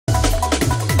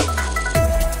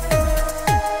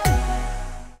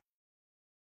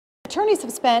Attorneys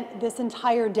have spent this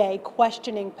entire day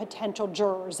questioning potential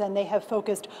jurors, and they have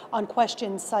focused on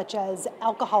questions such as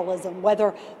alcoholism,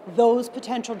 whether those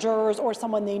potential jurors or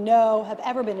someone they know have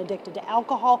ever been addicted to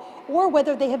alcohol, or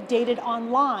whether they have dated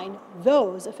online.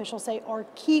 Those, officials say, are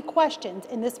key questions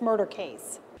in this murder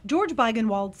case. George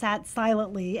Beigenwald sat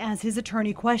silently as his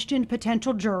attorney questioned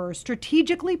potential jurors,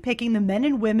 strategically picking the men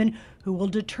and women who will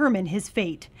determine his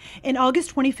fate. In August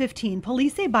 2015,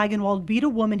 police say Beigenwald beat a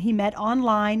woman he met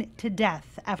online to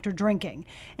death after drinking.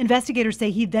 Investigators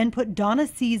say he then put Donna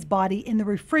C's body in the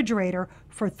refrigerator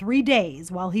for 3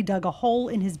 days while he dug a hole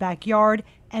in his backyard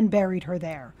and buried her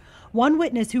there. One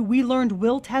witness who we learned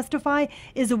will testify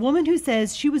is a woman who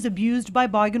says she was abused by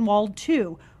Beigenwald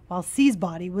too, while C's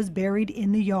body was buried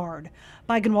in the yard.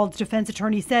 Beigenwald's defense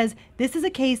attorney says this is a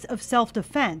case of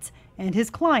self-defense and his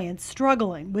clients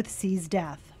struggling with C's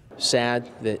death. Sad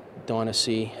that Donna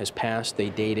C has passed. They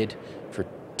dated for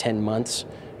 10 months,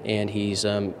 and he's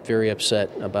very upset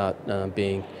about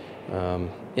being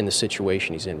in the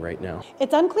situation he's in right now.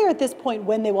 It's unclear at this point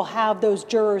when they will have those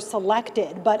jurors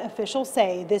selected, but officials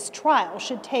say this trial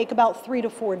should take about 3 to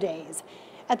 4 days.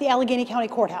 At the Allegheny County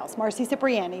Courthouse, Marcy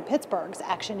Cipriani, Pittsburgh's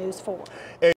Action News 4.